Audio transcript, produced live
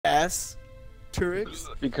Asterix?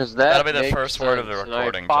 Because that'll be the first word of the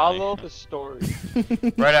recording, I follow Johnny. the story.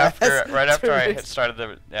 right after I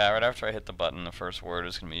hit the button, the first word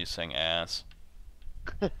is gonna be you saying ass.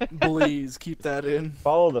 Please keep that in.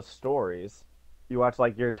 Follow the stories. You watch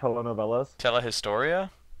like your telenovelas? Telehistoria?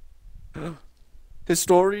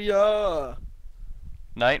 Historia.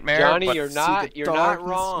 Nightmare. Johnny, but you're not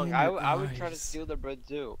wrong. I would try to eyes. steal the bread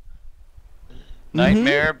too.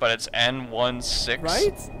 Nightmare, but it's N16.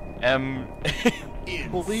 Right?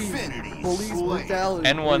 Police brutality.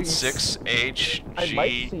 N16HG. I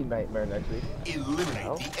might see Nightmare next week.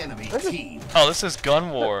 Eliminate the enemy team. Oh, this is Gun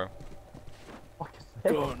War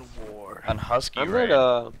Gun war. on Husky I'm Raid.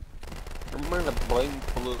 gonna blame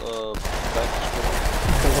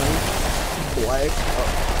Black.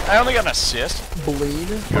 I only got an assist. Bleed.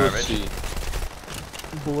 Garbage.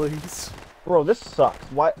 Blaze. Bro, this sucks.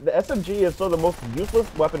 Why the SMG is so the most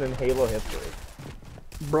useless weapon in Halo history.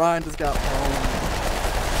 Brian just got owned.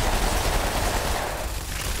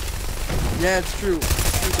 Yeah, it's true.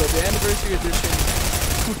 The anniversary edition,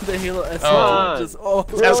 the Halo SMG Oh.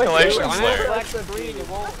 just Escalation I'm Slayer. black and green. It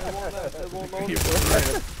won't notice.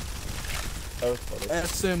 That was funny.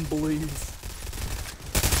 SM Bleeze.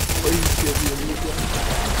 Please give me a new gun.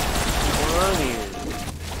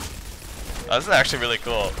 Oh, this is actually really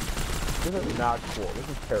cool. This is not cool. This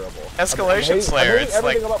is terrible. Escalation Slayer, I'm hating it's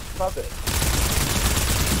everything like- about Puppet.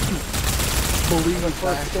 Believe in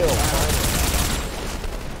First fact. kill.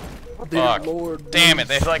 Dear Fuck. Lord, Damn it,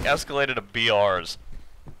 Bleeze. they like escalated to BRs.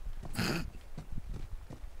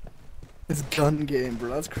 This gun game, bro,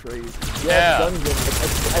 that's crazy. Yeah. Gun game. I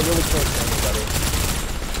really can't stand anybody.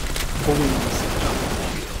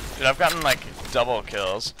 Bleeze. Dude, I've gotten like double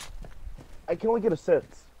kills. I can only get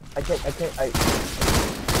assists. I can't.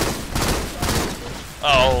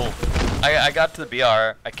 Oh, I got to the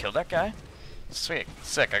BR. I killed that guy? Sweet.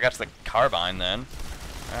 Sick. I got to the carbine then.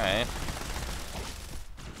 Alright.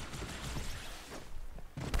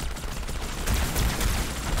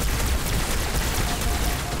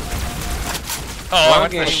 Oh, I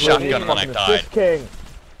went for the shotgun when I died. Assist king.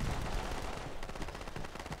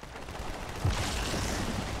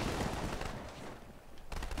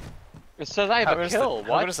 It says I have a kill. How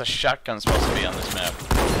What? good is a shotgun supposed to be on this map?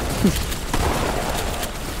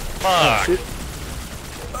 Fuck!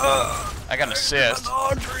 I got an assist.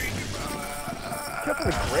 Kept in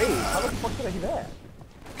the grave. How the fuck did I do that?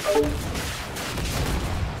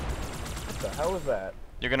 What the hell is that?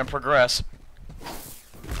 You're gonna progress.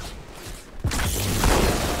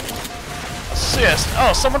 Assist!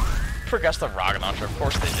 Oh, someone progressed the rocket launcher. Of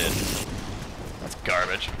course they did. That's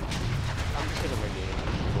garbage. I'm just gonna make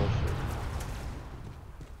it. Bullshit.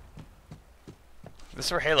 If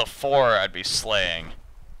this were Halo 4, I'd be slaying.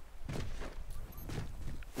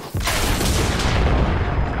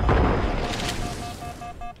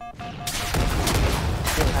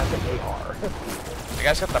 Didn't have the AR. The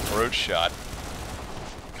guy's got the brooch shot.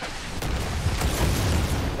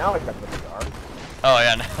 Now I got the AR. Oh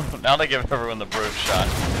yeah, now they give everyone the brooch shot.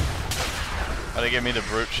 Oh, they give me the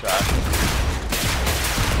brooch shot.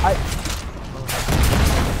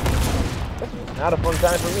 This is not a fun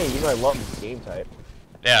time for me. You know I love this game type.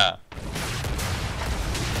 Yeah.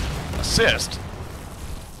 Assist.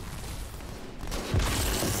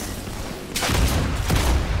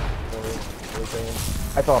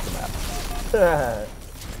 I fell off the map.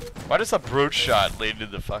 Why does the brooch shot lead to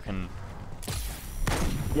the fucking...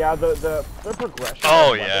 Yeah, the progression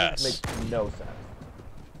Oh, of weapons yes. makes no sense.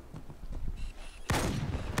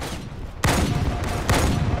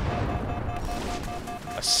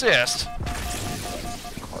 Assist?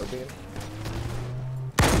 Carbine.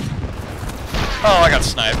 Oh, I got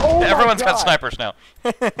sniped. Oh my Everyone's got God. snipers now.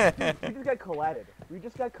 We just got colladed. We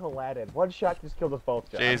just got colladed. One shot just killed us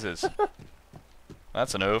both, John. Jesus.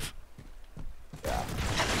 That's an oof. Yeah.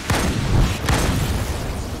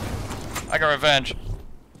 I got revenge.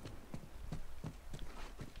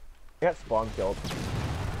 I got spawn killed.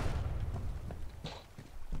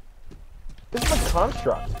 This is like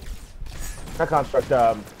Construct. Not Construct,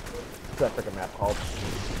 what's that freaking map called?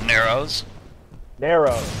 Narrows.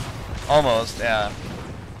 Narrow. Almost, yeah.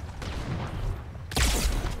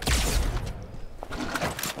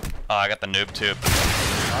 Oh, I got the noob tube.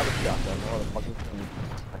 Not a shotgun. No, the fucking thing.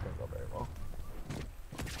 That couldn't go very well.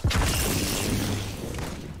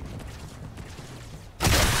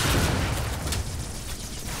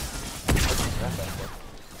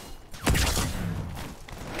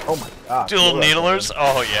 Oh my god. Dual needlers?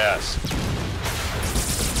 Oh, yes.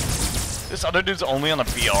 This other dude's only on a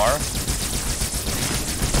BR.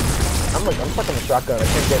 I'm fucking a shotgun. I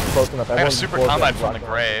can't get close enough. I got a Everyone's super forced combat to from the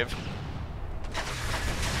shotgun. grave.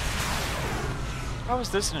 How is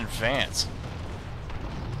this in advance?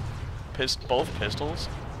 Both pistols?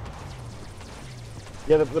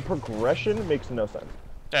 Yeah, the progression makes no sense.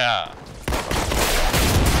 Yeah.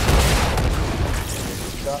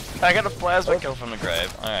 I got a plasma kill from the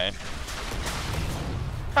grave. Alright.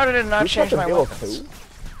 How did it not change my weapons?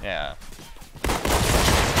 Yeah.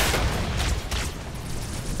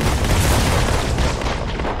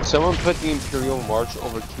 Someone put the Imperial March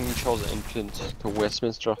over King Charles' entrance to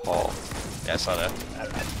Westminster Hall. Yeah, I saw that.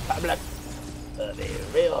 I'm like,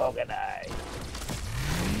 reorganized.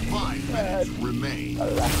 5 minutes remain.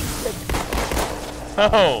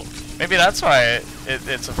 Oh, maybe that's why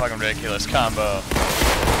it's a fucking ridiculous combo.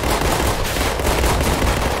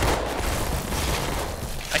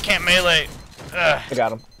 I can't melee. Ugh. I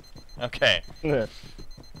got him. Okay.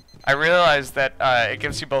 I realized that it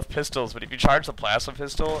gives you both pistols, but if you charge the plasma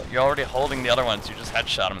pistol, you're already holding the other ones. You just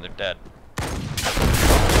headshot them and they're dead.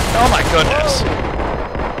 Oh my goodness!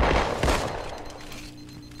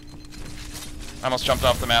 I almost jumped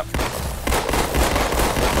off the map.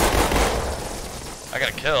 I got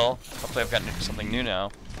a kill. Hopefully I've got something new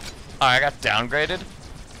now. Oh, I got downgraded?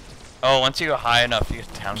 Oh, once you go high enough, you get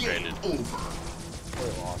downgraded.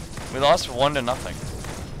 We lost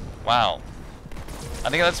 1-0. Wow. I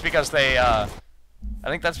think that's because they, I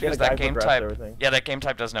think that's because that game type, that game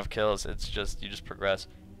type doesn't have kills. It's just, you just progress.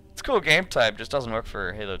 It's a cool game type, just doesn't work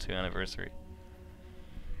for Halo 2 Anniversary.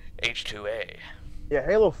 H2A. Yeah,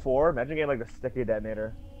 Halo 4, imagine getting like the sticky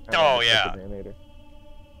detonator. Oh, yeah.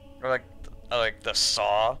 Or like the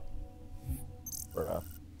saw.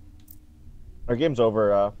 Our game's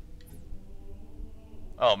over,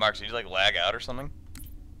 Oh, Mark, did you like lag out or something?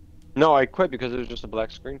 No, I quit because it was just a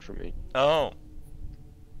black screen for me. Oh.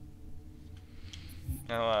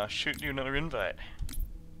 I'll shoot you another invite.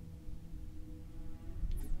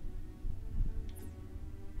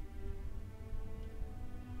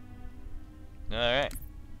 Alright.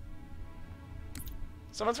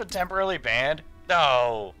 Someone's been temporarily banned?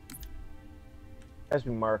 No! Has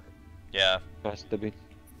been Mark. Yeah. Has to be.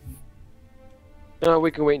 No, we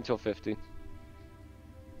can wait until 50.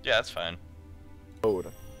 Yeah, that's fine. Code.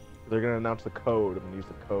 They're gonna announce the code and use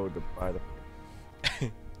the code to buy the.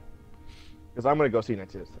 Because I'm gonna go see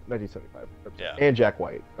 1975. Yeah. And Jack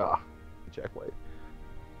White. Ah, Jack White.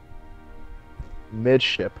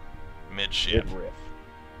 Midship. Midship. Mid-riff.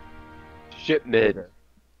 Ship mid.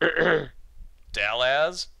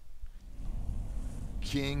 Dallas?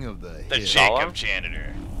 King of the The hill. Jacob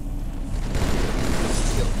janitor.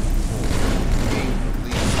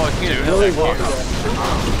 Oh, dude, really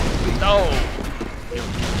No!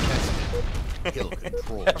 Hill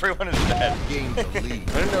control. Everyone is dead. Gain the lead. I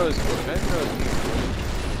didn't know it was good. I didn't know it was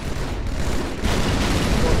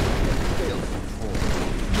Hill control.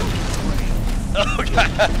 Oh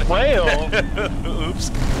god! Whale? Oops.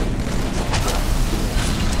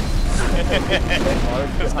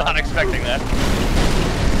 I was not expecting that.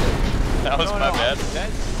 That was my bad.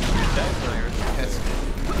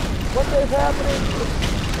 What is happening?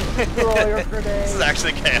 Throw your grenade. This is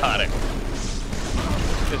actually chaotic.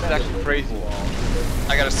 It's actually crazy.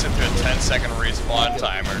 I gotta sit through a 10-second respawn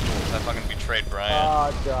timer because I fucking betrayed Brian.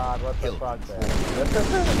 Oh god, what the fuck, man?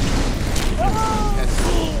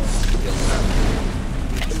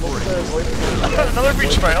 Another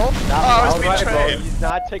betrayal? Oh, I was betrayed. He's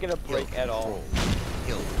not taking a break at all.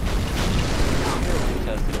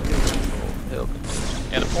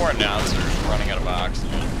 Yeah, the poor announcer's running out of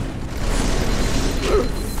oxygen.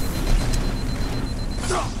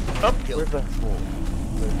 Oh, Where's the...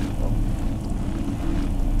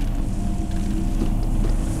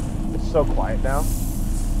 It's so quiet now.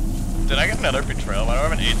 did I get another betrayal? I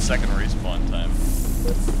don't have an 8-second respawn time.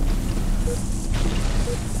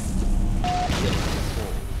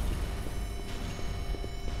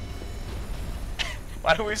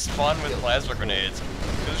 Why do we spawn with plasma grenades?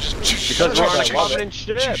 It was just Because we're on a prominent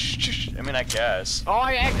ship. I mean, I guess. Oh,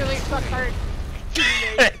 I accidentally stuck her.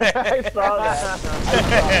 I saw that.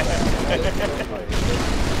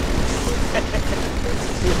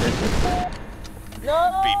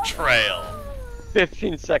 No! Betrayal.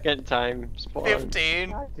 15-second time spawn. 15?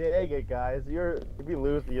 God dang it, guys. If you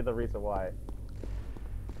lose, you're the reason why.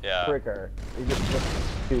 Yeah. Fricker. You just look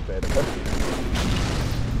stupid.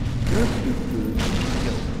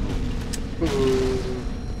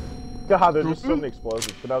 God, there's just so many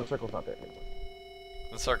explosions, but now the circle's not there anymore.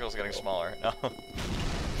 The circle's getting smaller. No.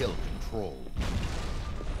 Hill control.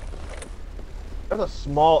 It's a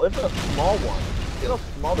small one. Look how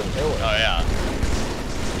small this hill is. Oh, yeah.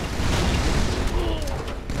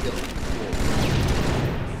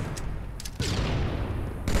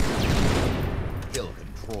 Hill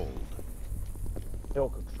control. Hill controlled. Hill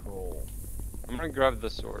control. I'm gonna grab the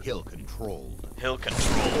sword. Kill controlled. Hill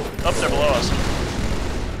control. Up there below us.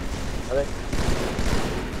 I think.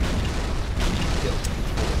 Kill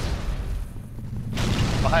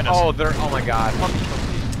controlled. Behind us. Oh, they're. Oh my god. Fucking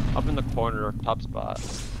somebody up in the corner, top spot.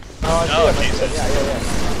 Oh, Oh, I see Jesus. it.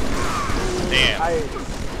 Yeah.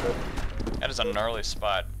 Damn. That is a gnarly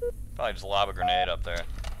spot. Probably just lob a grenade up there.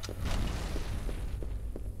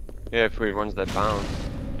 Yeah, if he runs that bound.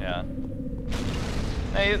 Yeah.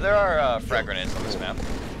 Hey, there are frag grenades on this map.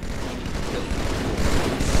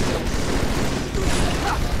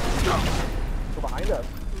 Go behind us.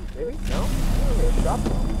 Maybe? No? Oh, shot.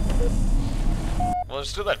 Well, there's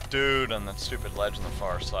still that dude on that stupid ledge on the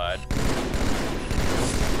far side.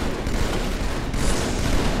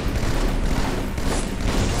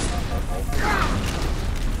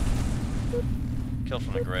 Kill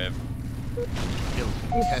from the grave. Kill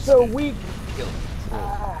He's tested. so weak. Kill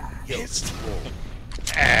control. Kill control.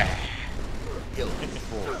 Ah. Kill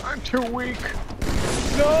control. I'm too weak.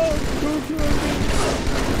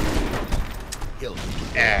 Kill control.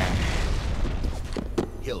 Ah.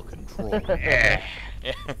 Kill control. Ah.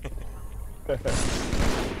 Yeah.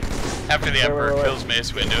 After the Emperor wait. kills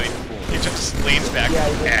Mace Windu, he just leans back.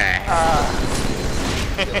 Yeah, Ah.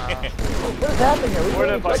 What is happening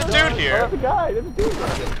here? There's a dude here. There's a guy. There's a dude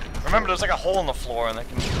here. Remember, there's like a hole in the floor, and they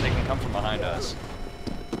can come from behind us.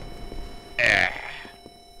 Ah.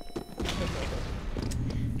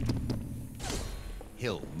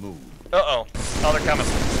 Hill move. Uh-oh. Oh, they're coming.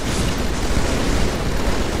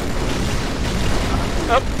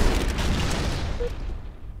 Up.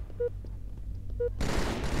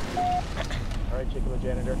 Alright, Chicken the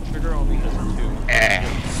janitor. Trigger only does 2.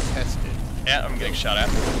 Tested. Yeah, I'm getting shot at.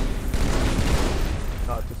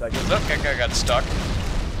 Oh, 2 seconds. Look, that guy got stuck.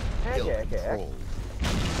 Kill Okay. control.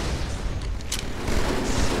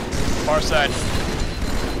 Far side.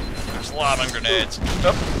 There's lobbing grenades.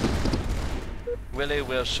 Up. Willie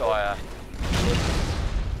Wilshire.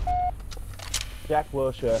 Jack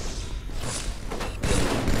Wilshire.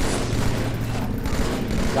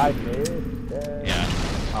 Guy mid. Yeah.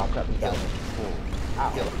 Oh, crap, he's Kill down. control.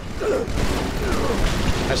 Ow.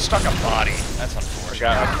 I stuck a body. That's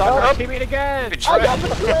unfortunate. Stop teaming again! Betrayed.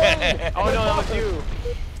 Oh no, that was you.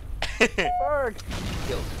 Berg!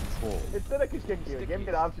 Kill control. Instead of kick you, it gave me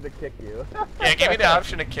the option to kick you. Yeah, it gave me the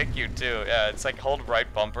option to kick you too. Yeah, it's like hold right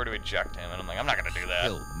bumper to eject him, and I'm like, I'm not gonna do that.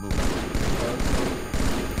 Kill move.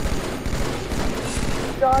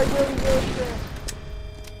 Die, Wilshire!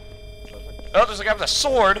 Oh, there's a guy with a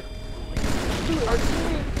sword. Dude, our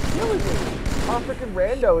teammate's killing me! Oh, freaking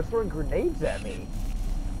rando is throwing grenades at me.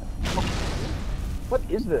 What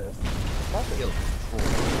is this? Kill control.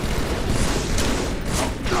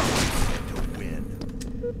 To win.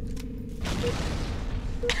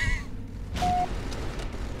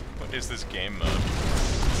 What is this game mode?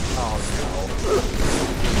 Oh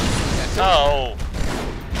Oh,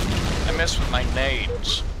 I messed with my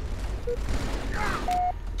nades.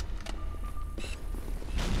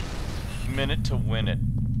 Minute to win it.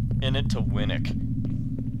 In it to win it.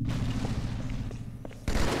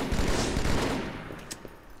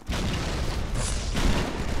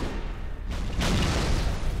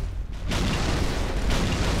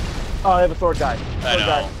 Oh, they have a sword guy. I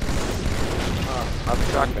know.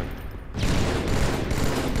 I'm shotgun.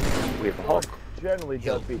 We have a Hulk. Generally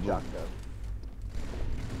does beat shotgun.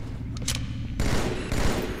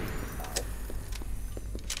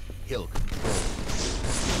 Kill control.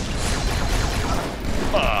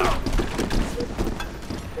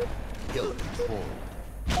 Kill control.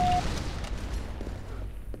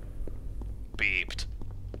 Beeped.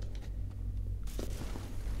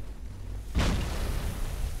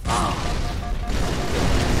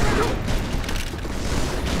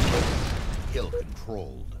 Kill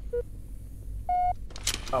controlled.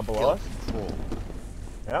 Oh, below Kill us? control.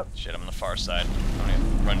 Yep. Shit, I'm on the far side. I'm gonna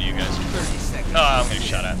run to you guys. 30 seconds. Oh, I'm getting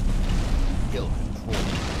shot at. Kill control.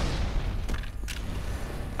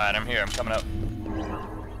 Alright, I'm here. I'm coming up.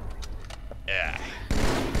 Yeah.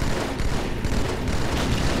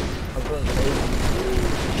 I'm throwing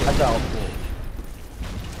grenades. I fell.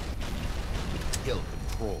 Kill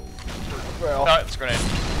control. Well, Oh, it's a grenade.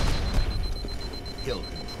 Kill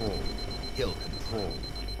control. Kill control.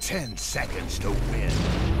 10 seconds to win.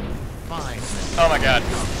 5 minutes. Oh my god.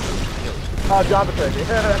 Kill. Job attorney.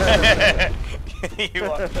 you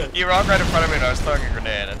walked right in front of me and I was throwing a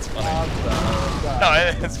grenade. It's funny. I'm No,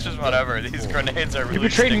 it's just whatever. These grenades are really You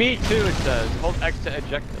betrayed sticky. me too, it says. Hold X to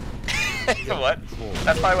eject them. What?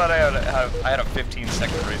 That's probably what I had a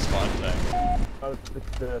 15-second respawn thing. Oh, it's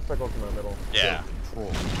the circles in the middle. Yeah.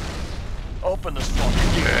 Control. Open this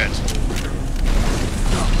fucking gate.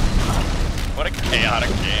 What a chaotic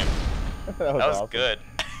game. That was awesome. Good.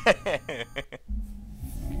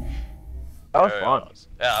 That was fun.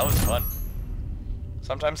 Yeah, that was fun.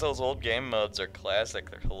 Sometimes those old game modes are classic.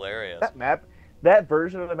 They're hilarious. That map, that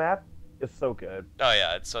version of the map is so good. Oh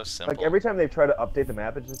yeah, it's so simple. Like every time they try to update the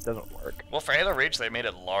map, it just doesn't work. Well, for Halo Reach, they made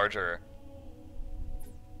it larger.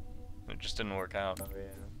 It just didn't work out. Oh,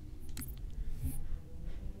 yeah.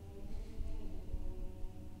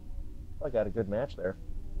 I got a good match there.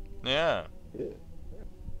 Yeah. Yeah.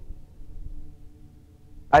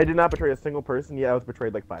 I did not betray a single person. Yeah, I was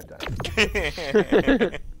betrayed like 5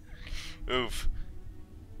 times. Oof.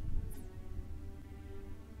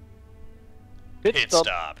 Pit Pit stop.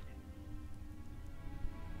 stop.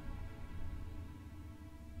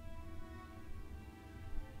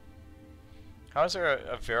 How is there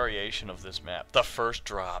a variation of this map? The first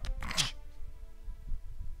drop.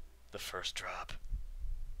 The first drop.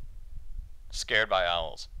 Scared by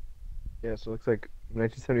owls. Yeah, so it looks like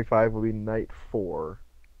 1975 will be night 4.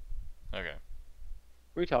 Okay.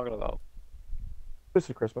 What are you talking about? This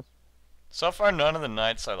is Christmas. So far, none of the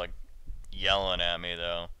knights are like yelling at me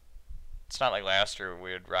though. It's not like last year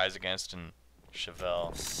we had Rise Against and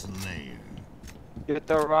Chevelle. Slayer. Get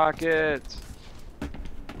the rockets.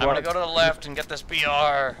 I'm gonna go to the left and get this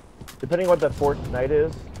BR. Depending on what the 4th night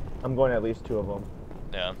is, I'm going at least 2 of them.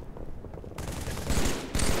 Yeah.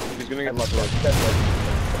 He's gonna I get love the that. sword.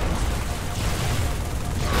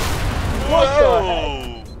 That's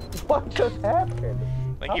Whoa! like, what just happened?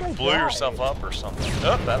 Like How'd you I blew die? yourself up or something.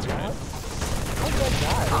 Oh, that's good. How'd that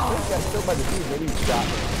die? I think got killed by the team. Maybe he shot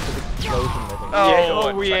me. It's an explosion, I think. Oh,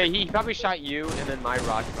 Yeah, what yeah, fucking- he probably shot you, and then my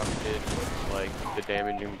rocket probably did, like, the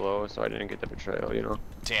damaging blow, so I didn't get the betrayal, you know?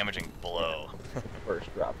 Damaging blow.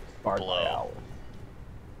 First drop. Spark by Blow. owl.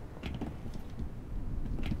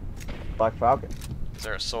 Black Falcon. Is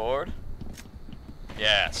there a sword?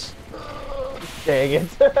 Yes. Dang it.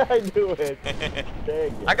 I knew it.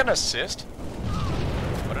 Dang it. I got an assist.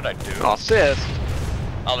 What did I do? Oh, assist!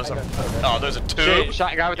 Oh, there's I a. got- Oh, there's a tube.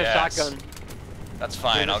 Shot guy with Yes. a shotgun. That's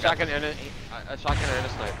fine. There's I'll a get. shotgun and a shotgun and a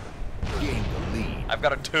sniper. Gain the lead. I've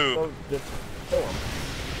got a tube. So just kill him.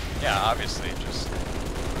 Yeah, obviously, just.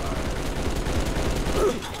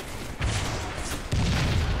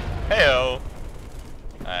 Heyo.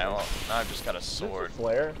 Alright, well, now I've just got a Is this sword. a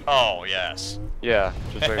Slayer? Oh, yes. Yeah,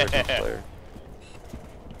 just regular team player.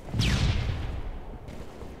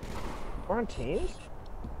 We're on teams?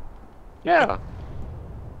 Yeah.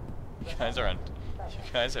 You guys are on.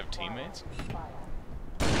 You guys have teammates?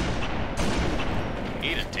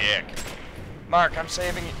 Eat a dick. Mark, I'm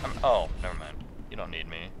saving you. Oh, never mind. You don't need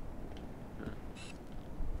me.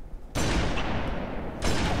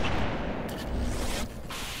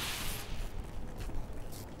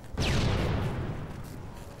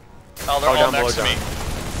 Oh, they're all down next to below,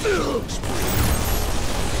 me.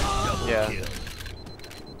 Double Yeah. kill.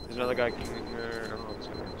 There's another guy here. I don't know what's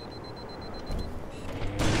going on.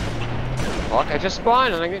 Fuck, I just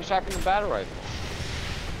spawned and I'm getting shot from the battle rifle.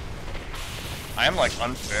 I am like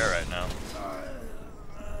unfair right now.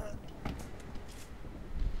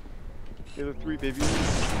 The other 3, baby.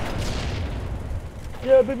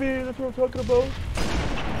 Yeah, baby, that's what I'm talking about.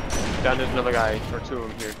 Down there's another guy, or 2 of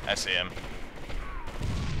them here. I see him.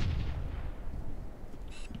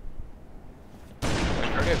 I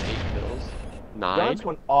already have 8 kills. 9? John's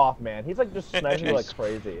went off, man. He's like just sniping me like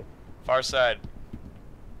crazy. Far side.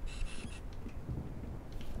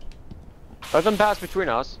 Let them pass between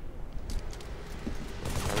us.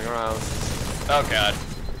 Coming around. Oh god.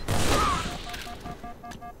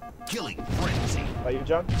 Killing frenzy. By you,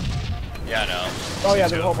 John? Yeah, I know. Oh yeah,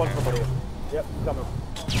 Two there's a whole over bunch of here. somebody. Yep, coming.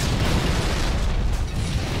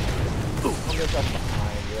 I'm gonna touch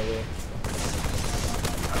behind, really.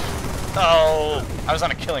 Oh, I was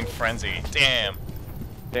on a killing frenzy. Damn.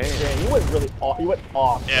 Damn. Yeah, you went really off. You went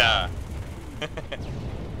off. Yeah. Where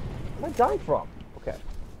am I dying from? Okay.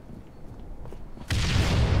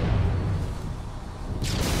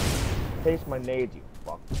 Taste my nades, you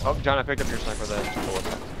fuck. Oh, John, I picked up your sniper there.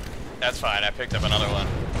 That's fine. I picked up another one.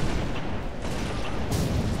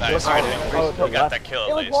 Nice. Oh, We oh, it's got left. that kill It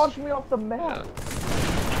at like least. launched me off the map.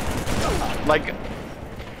 Like,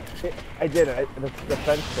 I did it. The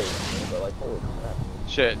fence faced me, but like, holy crap.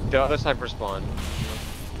 shit, the other sniper spawned.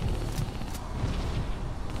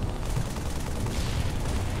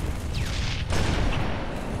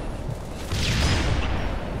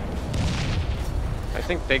 I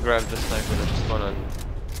think they grabbed the sniper that just spawned on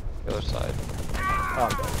the other side. Oh,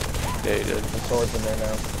 okay. Yeah, he did. The sword's in there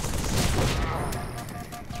now.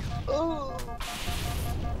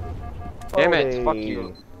 Damn it, Holy fuck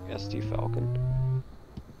you, ST Falcon.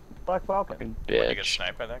 Black Falcon. Fucking You get bitch.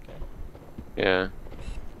 sniped by that guy? Yeah.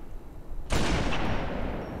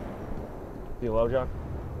 You low, John?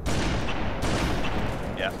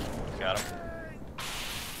 Yeah, got him.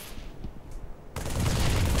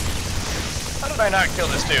 How did I not kill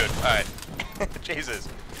this dude? Alright. Jesus.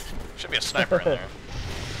 Should be a sniper in there.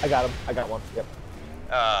 I got him. I got one. Yep.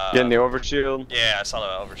 Getting the overshield. Yeah, I saw the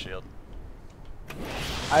overshield.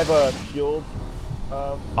 I have a shield.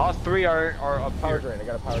 All three are up Power here. drain. I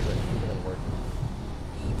got a power drain. It's gonna work.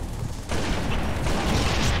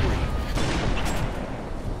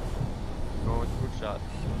 Going with food shot.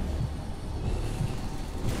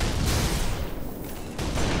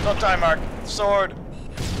 Don't die, Mark. Sword.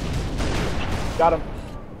 Got him.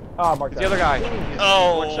 Oh, Mark. It's the other guy.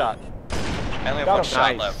 Oh. One shot. I only have Got one him.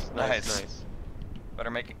 shot Nice. left. Nice. Better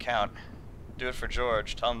make it count. Do it for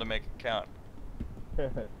George. Tell him to make it count.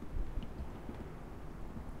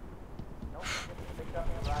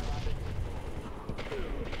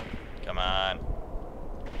 Come on.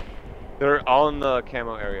 They're all in the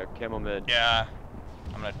camo area. Camo mid. Yeah.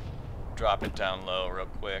 I'm gonna drop it down low real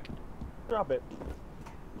quick. Drop it.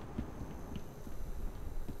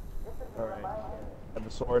 Alright. I have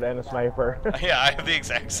a sword and a sniper. Yeah, I have the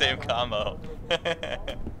exact same combo.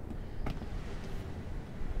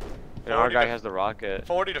 And our guy has the rocket.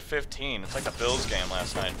 40 to 15. It's like the Bills game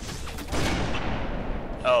last night.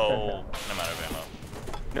 Oh, I'm out of ammo.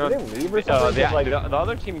 No, Did they leave or something? the, Just like- the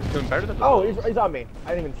other team is doing better than the Oh, Bills. he's on me.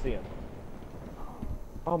 I didn't even see him.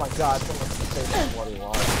 Oh my god, someone's taking what he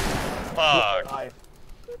wants. Fuck.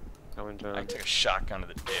 Coming I down. took a shotgun to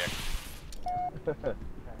the dick.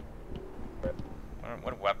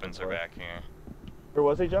 What weapons are back here? Where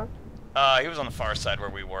was he, John? He was on the far side where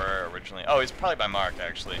we were originally. Oh, he's probably by Mark,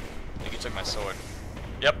 actually. I think he took my sword.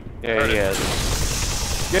 Yep. Yeah, heard he it.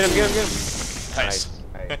 is. Get him, get him, get him. Nice.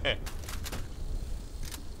 Nice.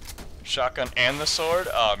 Shotgun and the sword?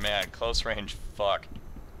 Oh man, close range. Fuck.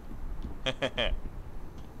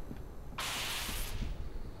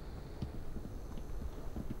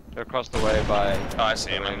 They're across the way by. Oh, I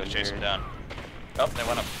see him. I'm gonna chase him down. Oh, they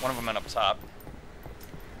went up. One of them went up top.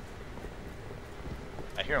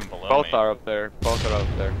 I hear him below me. Both are up there. Both are up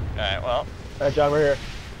there. Alright, well. Alright, John, we're here.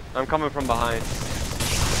 I'm coming from behind.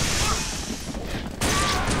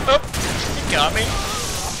 Oh! He got me!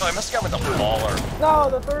 Oh, I must have got with the baller. No,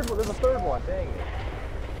 the third one. There's a third one. Dang it.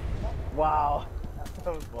 Wow.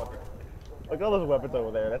 That was wonderful. Look at all those weapons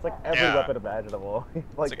over there. That's like every Yeah. weapon imaginable.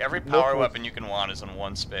 It's like every power multiple- weapon you can want is in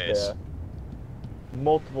one space. Yeah.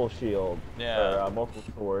 Multiple shields. Yeah. Or, multiple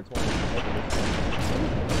swords.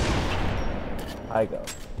 I go.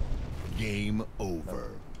 Game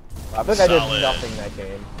over. I think I did Solid. nothing that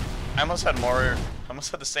game. I almost had more. I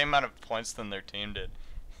almost had the same amount of points than their team did.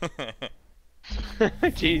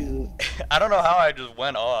 Jesus. I don't know how I just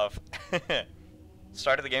went off.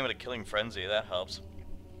 Started the game with a killing frenzy. That helps.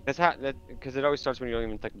 That's how. Because it always starts when you don't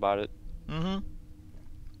even think about it. Mm-hmm.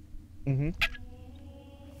 Mm-hmm.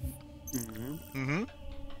 Mm-hmm. Mm-hmm.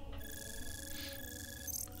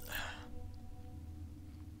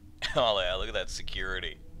 Oh yeah, look at that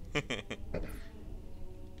security.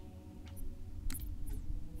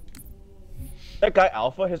 That guy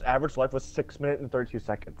Alpha, his average life was 6 minutes and 32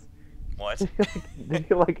 seconds. What? Did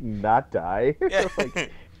he like not die? Yeah.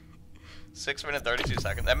 Like, 6 minutes 32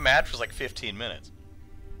 seconds. That match was like 15 minutes.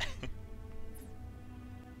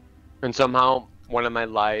 And somehow one of my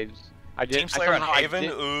lives, I Team didn't. Slayer on somehow I Haven.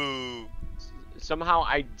 did- Ooh. Somehow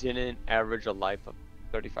I didn't average a life of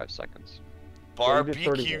 35 seconds. yeah, he did Barbecue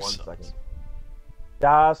 31 sauce. seconds.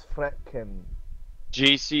 Das Frecken.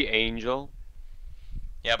 GC Angel.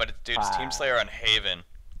 Yeah, but dude, it's Team Slayer on Haven.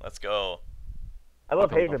 Let's go. I love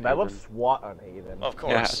Fucking Haven, love but I love Haven. SWAT on Haven. Of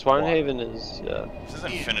course. Yeah, Swan Haven is. This is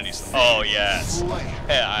Infinity. Oh yes.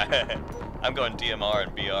 Yeah, I'm going DMR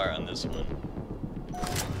and BR on this one.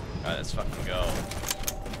 Alright, let's fucking go.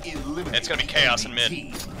 It's gonna be chaos in mid.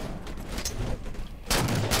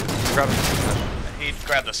 Grab it. He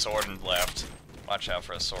grabbed the sword and left. Watch out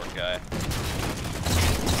for a sword guy.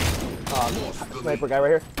 Sniper guy right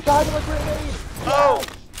here. God, my grenade! Oh!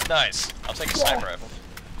 Nice. I'll take a sniper rifle.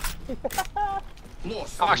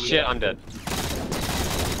 Oh shit, I'm dead.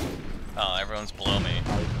 Oh, everyone's below me.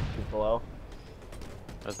 He's below.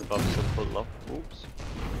 As the buff is below. Oops.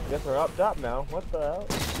 I guess we're up top now. What the hell?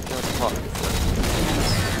 Fuck.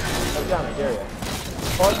 Come down, I dare you.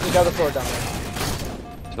 Oh, we got the sword down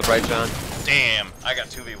there. To the right, John. Damn, I got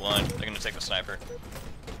 2v1. They're gonna take the sniper.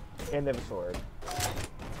 And they have a sword.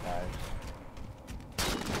 Okay.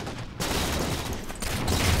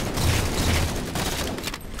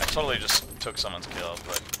 I totally just took someone's kill,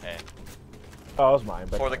 but hey. Oh, it was mine,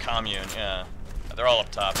 but... For the commune, yeah. They're all up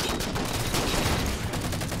top.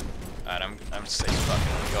 Alright, I'm safe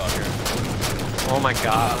fucking go out here. Oh my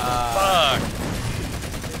god. Fuck!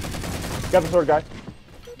 Got the sword, guy.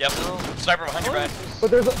 Yep. Sniper behind you, Brian.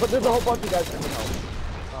 But there's a whole bunch of guys that can help.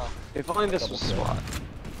 If only this was SWAT.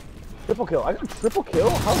 Triple kill. I got a triple kill?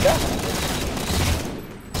 How'd that happen?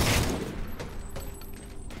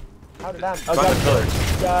 How did that? Oh, got a pillar.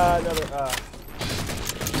 Another.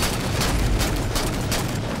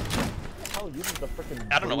 How uses the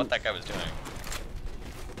freaking? I don't know what that guy was doing.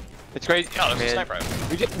 It's great. Oh, there's a man. sniper rifle.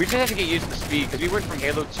 We just have to get used to the speed because we went from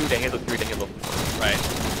Halo 2 to Halo 3 to Halo 4. Right.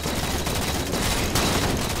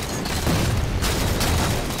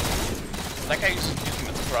 That guy using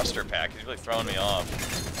the thruster pack. He's really throwing me off.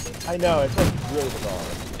 I know, it's like really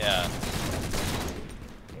bizarre. Yeah.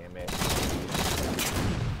 Damn it.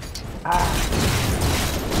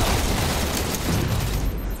 Ah.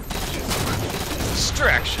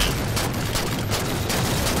 Distraction.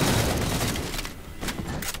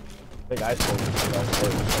 I think I told you.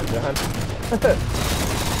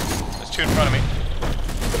 There's two in front of me.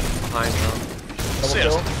 Behind them.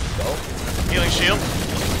 Assist. Go. Healing shield.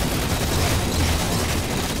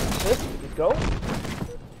 Let's go.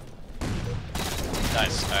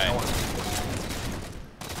 Nice. Alright.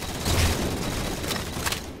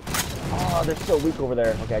 Oh, they're so weak over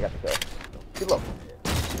there. Okay, I got the kill. Good luck.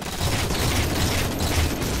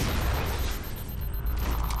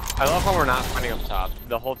 I love how we're not fighting up top.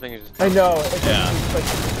 The whole thing is just... I know. It's Yeah. like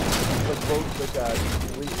both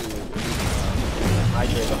completely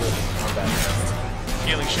migrate the whole combat.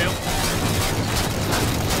 Healing shield.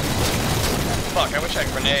 Fuck, I wish I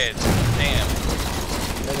had grenades. Damn.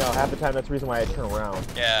 I know, half the time that's the reason why I turn around.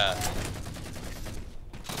 Yeah.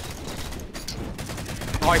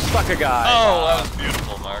 Oh, I stuck a guy. Oh, that was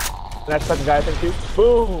beautiful, Mark. And that second guy, I think, too.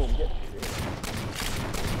 Boom!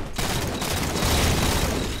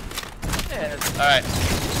 Alright.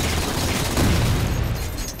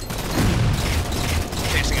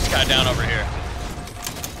 Chasing this guy down over here.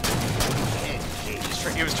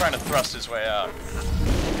 He was trying to thrust his way out.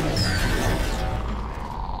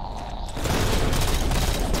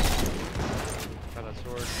 Got a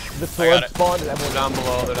sword. The I sword got it. spawned and They're everyone down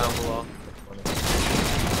below. They're down below.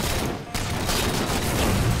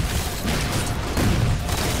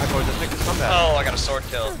 I go just make a comeback. Oh, I got a sword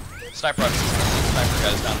kill. Sniper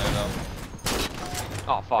guy's down there though.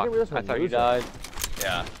 Oh fuck! I thought you died.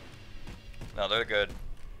 Yeah. No, they're good.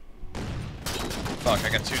 Fuck, I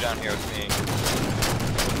got two down here with me.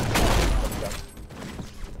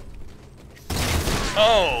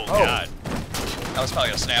 Oh, god. That was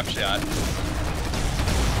probably a snapshot.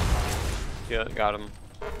 Yeah, got him.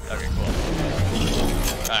 Okay,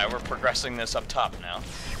 cool. Alright, we're progressing this up top now.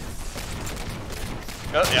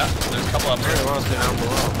 Oh, yeah, there's a couple up here. Down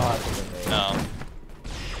below. No.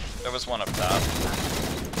 There was one up top.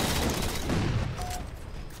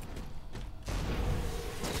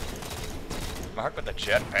 Mark with the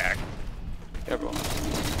jetpack. Careful.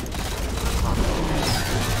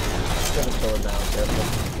 Get a sword now, careful.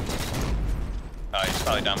 Oh, he's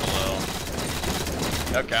probably down below.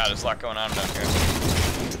 Oh god, there's a lot going on down here.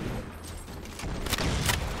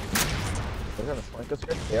 They're gonna flank us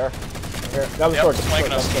here? They are. Here, got the Yep, sword.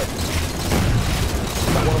 flanking us.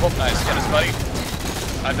 Got one of them. Nice, get his buddy.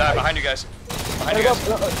 I died behind you guys. Behind you guys.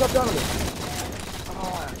 Jump down on me.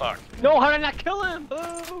 Fuck. No, how did I not kill him?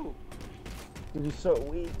 Boo! Dude, he's so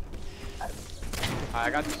weak. I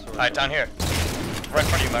got the sword. Alright, down here. Right in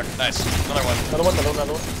front of you, Mark. Nice. Another one.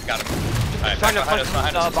 Another one. Got him. Alright, Trying to behind punch us,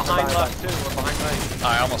 behind us. behind left too. We're behind right.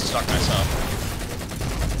 I almost stuck myself.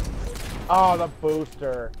 Oh, the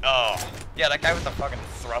booster. Oh. Yeah, that guy with the fucking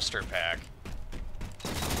thruster pack.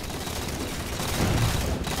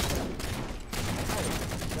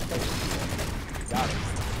 Got it.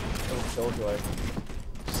 That was Killjoy.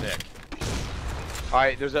 Sick.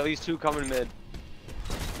 Alright, there's at least two coming mid.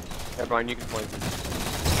 Yeah, Brian, you can flank them.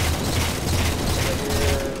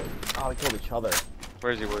 Oh, they killed each other.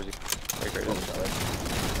 Where is he? Where is he? Right Killed there. each other.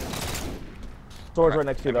 Sword's right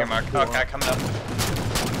next to you, Here, though. Mark. Oh, guy coming up.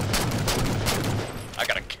 I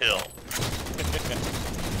got a kill.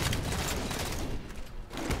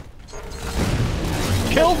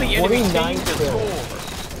 Kill the enemy 29 team to kills. score.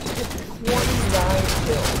 29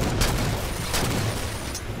 kills.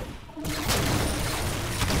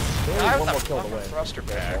 There's Guy one with more the kill to fucking win. thruster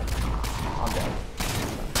pack. I'm dead.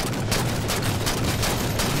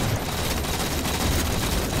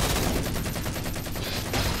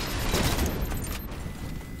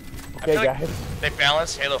 I Okay, feel like guys. they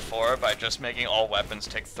balanced Halo 4 by just making all weapons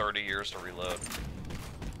take 30 years to reload.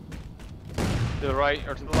 To the right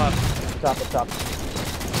or to the left. Up top.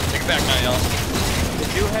 Take it back now, y'all.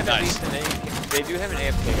 If you had at Nice. least an aim They do have an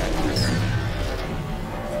AFK guy.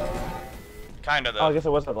 Kinda Oh, I though. guess it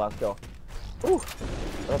was the last kill. Ooh. I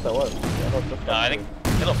thought that was. Yeah, I thought this No, I was think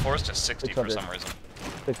Halo 4 is just 60 for 600. some reason.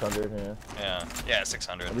 600, yeah. Yeah,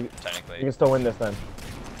 600 You technically. can still win this then.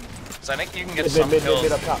 Because I think you can get Mid, some mid, kills.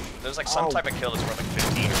 mid up top. There's like some Ow. type of kill that's worth like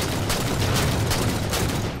 15 or something.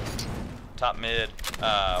 Top mid.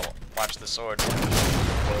 Watch the sword.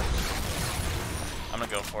 I'm gonna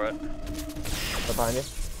go for it. Right behind you.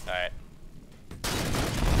 Alright.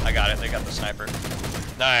 I got it. They got the sniper.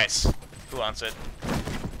 Nice. Who wants it?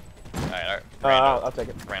 Alright, Rando. I'll take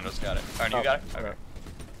it. Rando's got it. Alright, you got it? Okay.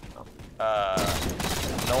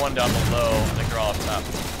 Oh. No one down below. I think they're all up top.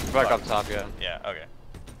 Back up top, yeah. Yeah, okay.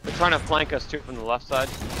 They're trying to flank us too from the left side.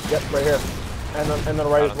 Yep, right here. And then the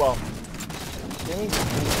right Got as him. well. Dang.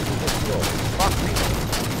 Fuck me.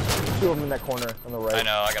 Two of them in that corner on the right. I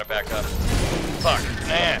know, I gotta back up. Fuck,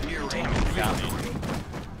 man. Damn it, you got me.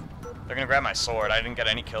 They're gonna grab my sword. I didn't get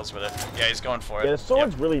any kills with it. Yeah, he's going for it. Yeah, the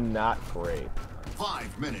sword's Yep. really not great.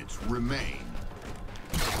 5 minutes remain.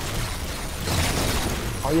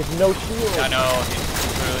 Oh, he has no shield. I know,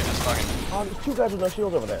 he's literally just fucking... Oh, there's two guys with no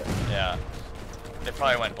shields over there. Yeah. They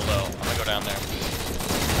probably went below. I'm gonna go down there.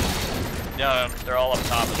 No, they're all up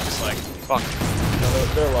top, it looks like. Fuck. No,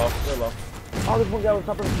 they're low. They're low. Oh, there's one guy with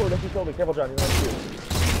the top of the sword. That's his shoulder. Careful, John. He's on you.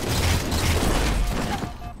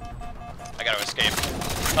 I gotta escape.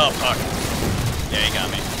 Oh, fuck. Yeah, he got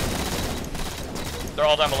me. They're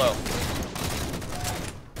all down below.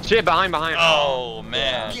 Shit, behind. Oh,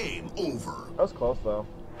 man. Game over. That was close, though.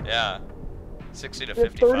 Yeah. 60 to He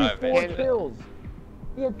had 55, 34 basically. kills.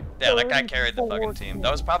 He had Yeah, that guy carried the 34 fucking team.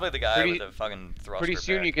 That was probably the guy Pretty- with the fucking thruster Pretty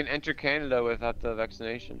soon back. you can enter Canada without the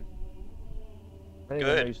vaccination. I didn't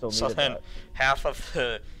even know you Good. still So needed then that. half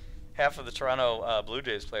of the Toronto Blue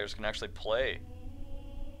Jays players can actually play.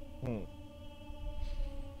 Hmm.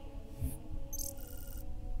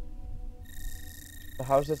 So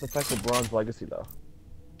how does this affect LeBron's legacy, though?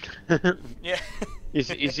 Yeah. You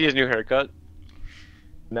see his new haircut?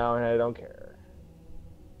 No, I don't care.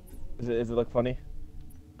 Does it look funny?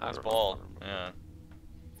 I It's don't know. bald. Yeah.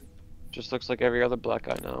 Just looks like every other black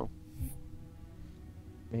guy now.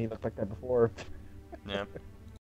 I mean, he looked like that before. Yeah.